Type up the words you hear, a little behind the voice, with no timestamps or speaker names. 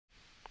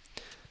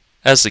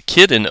As a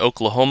kid in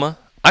Oklahoma,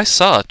 I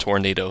saw a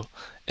tornado,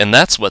 and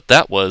that's what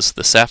that was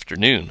this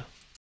afternoon.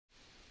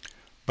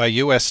 By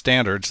U.S.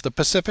 standards, the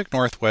Pacific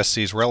Northwest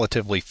sees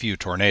relatively few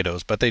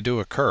tornadoes, but they do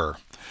occur.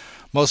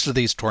 Most of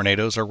these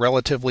tornadoes are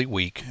relatively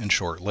weak and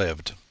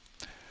short-lived.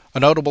 A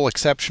notable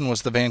exception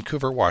was the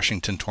Vancouver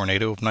Washington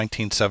tornado of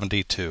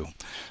 1972.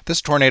 This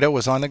tornado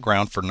was on the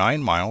ground for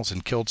 9 miles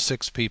and killed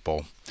 6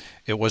 people.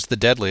 It was the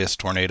deadliest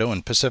tornado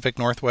in Pacific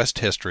Northwest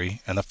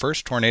history and the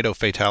first tornado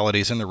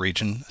fatalities in the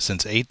region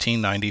since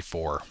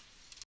 1894.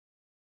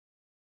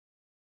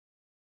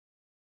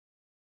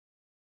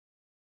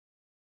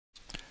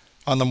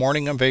 On the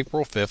morning of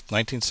April 5,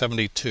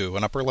 1972,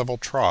 an upper-level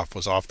trough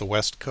was off the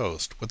west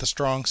coast, with a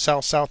strong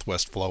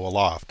south-southwest flow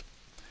aloft.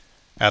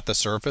 At the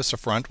surface, a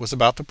front was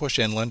about to push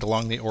inland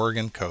along the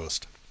Oregon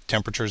coast.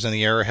 Temperatures in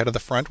the air ahead of the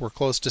front were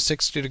close to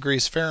 60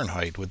 degrees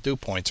Fahrenheit, with dew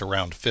points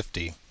around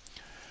 50.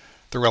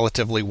 The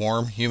relatively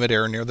warm, humid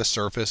air near the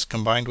surface,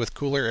 combined with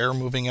cooler air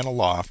moving in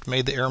aloft,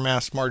 made the air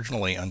mass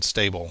marginally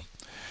unstable.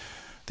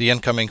 The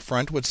incoming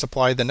front would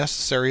supply the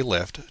necessary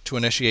lift to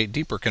initiate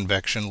deeper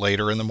convection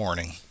later in the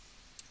morning.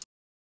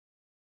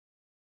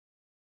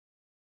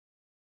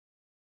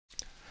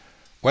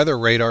 Weather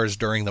radars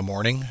during the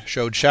morning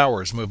showed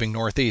showers moving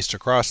northeast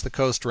across the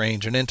Coast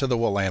Range and into the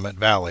Willamette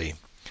Valley.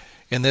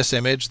 In this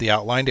image, the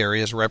outlined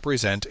areas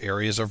represent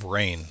areas of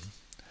rain.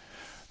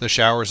 The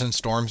showers and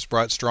storms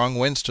brought strong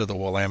winds to the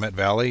Willamette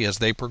Valley as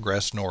they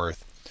progressed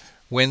north.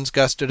 Winds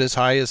gusted as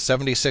high as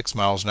 76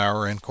 miles an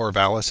hour in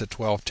Corvallis at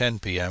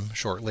 12:10 p.m.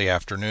 shortly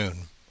after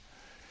noon.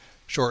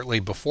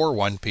 Shortly before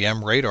 1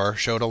 p.m., radar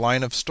showed a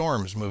line of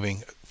storms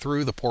moving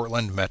through the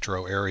Portland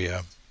metro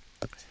area.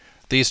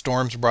 These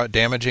storms brought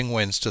damaging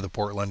winds to the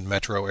Portland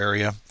metro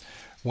area.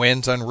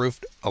 Winds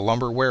unroofed a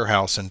lumber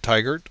warehouse in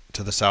Tigard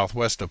to the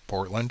southwest of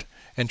Portland,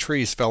 and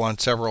trees fell on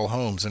several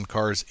homes and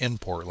cars in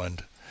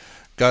Portland.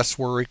 Gusts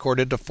were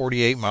recorded to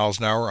 48 miles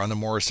an hour on the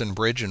Morrison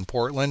Bridge in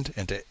Portland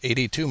and to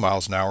 82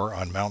 miles an hour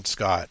on Mount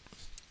Scott.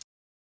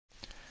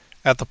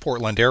 At the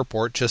Portland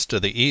airport, just to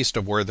the east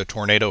of where the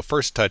tornado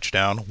first touched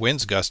down,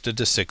 winds gusted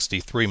to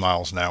 63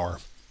 miles an hour.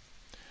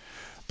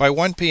 By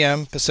 1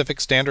 p.m.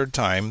 Pacific Standard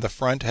Time, the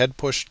front had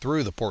pushed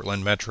through the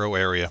Portland metro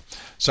area.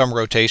 Some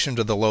rotation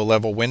to the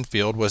low-level wind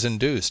field was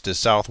induced as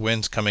south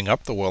winds coming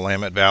up the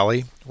Willamette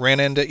Valley ran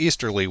into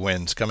easterly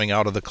winds coming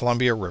out of the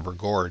Columbia River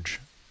Gorge.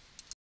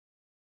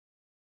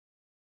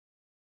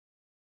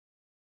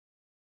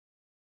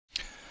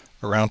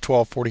 Around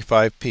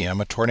 12:45 p.m.,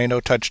 a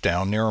tornado touched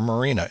down near a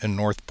marina in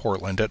North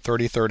Portland at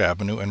 33rd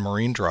Avenue and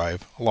Marine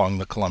Drive along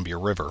the Columbia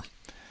River.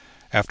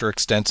 After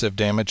extensive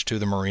damage to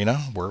the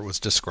marina, where it was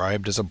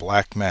described as a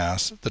black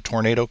mass, the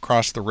tornado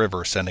crossed the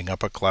river, sending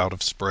up a cloud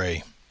of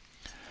spray.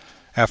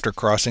 After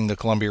crossing the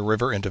Columbia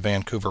River into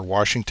Vancouver,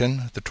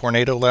 Washington, the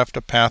tornado left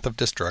a path of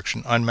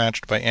destruction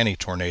unmatched by any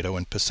tornado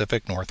in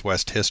Pacific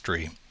Northwest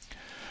history,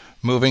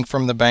 moving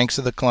from the banks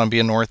of the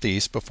Columbia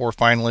northeast before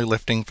finally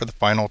lifting for the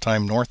final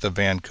time north of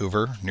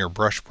Vancouver near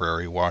Brush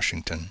Prairie,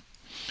 Washington.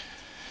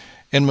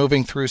 In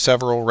moving through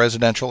several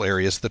residential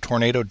areas, the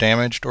tornado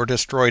damaged or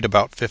destroyed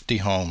about 50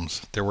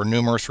 homes. There were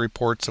numerous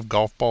reports of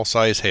golf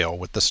ball-size hail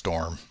with the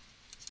storm.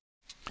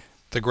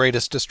 The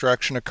greatest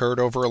destruction occurred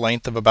over a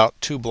length of about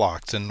 2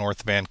 blocks in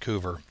North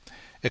Vancouver.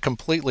 It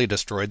completely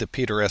destroyed the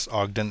Peter S.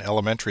 Ogden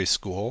Elementary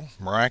School,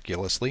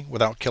 miraculously,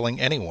 without killing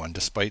anyone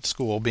despite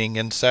school being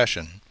in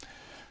session.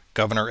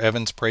 Governor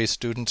Evans praised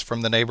students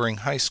from the neighboring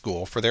high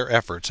school for their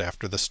efforts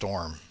after the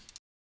storm.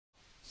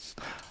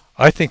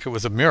 I think it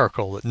was a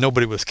miracle that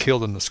nobody was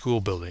killed in the school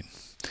building.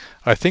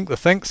 I think the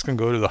thanks can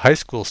go to the high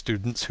school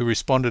students who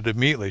responded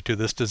immediately to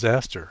this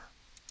disaster.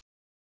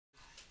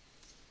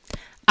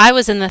 I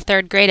was in the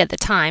 3rd grade at the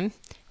time.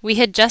 We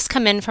had just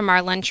come in from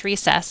our lunch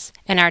recess,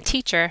 and our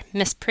teacher,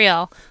 Miss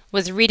Priel,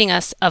 was reading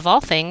us, of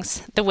all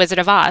things, The Wizard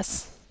of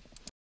Oz.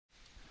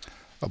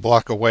 A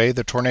block away,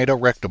 the tornado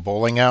wrecked a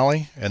bowling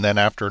alley, and then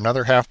after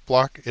another half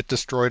block, it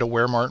destroyed a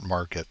Wehrmacht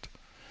market.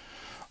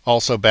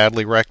 Also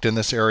badly wrecked in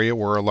this area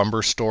were a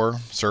lumber store,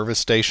 service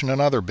station, and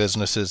other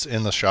businesses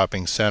in the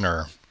shopping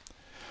center.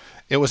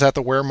 It was at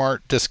the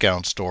Wehrmacht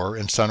discount store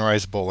in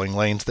Sunrise Bowling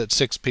Lanes that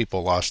 6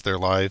 people lost their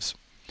lives.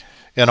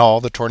 In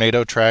all, the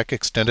tornado track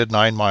extended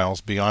 9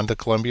 miles beyond the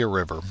Columbia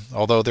River,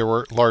 although there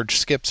were large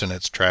skips in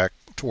its track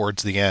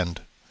towards the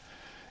end.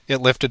 It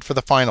lifted for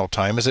the final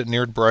time as it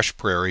neared Brush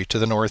Prairie to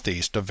the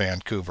northeast of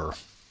Vancouver.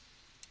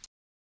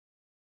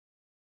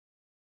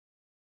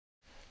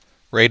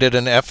 Rated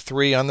an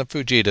F3 on the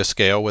Fujita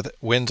scale with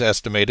winds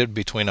estimated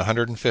between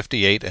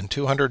 158 and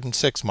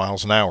 206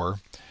 miles an hour,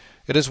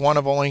 it is one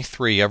of only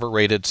 3 ever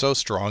rated so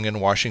strong in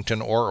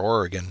Washington or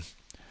Oregon.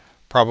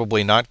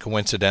 Probably not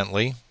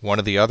coincidentally, one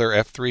of the other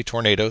F3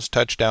 tornadoes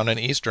touched down in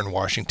eastern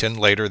Washington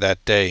later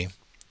that day.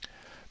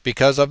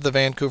 Because of the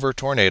Vancouver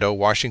tornado,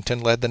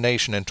 Washington led the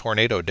nation in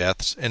tornado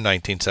deaths in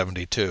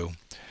 1972.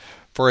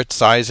 For its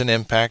size and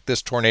impact,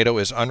 this tornado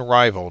is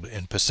unrivaled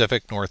in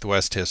Pacific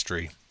Northwest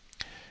history.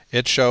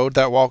 It showed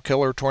that while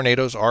killer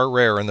tornadoes are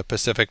rare in the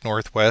Pacific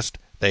Northwest,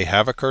 they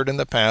have occurred in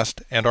the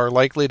past and are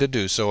likely to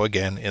do so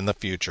again in the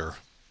future.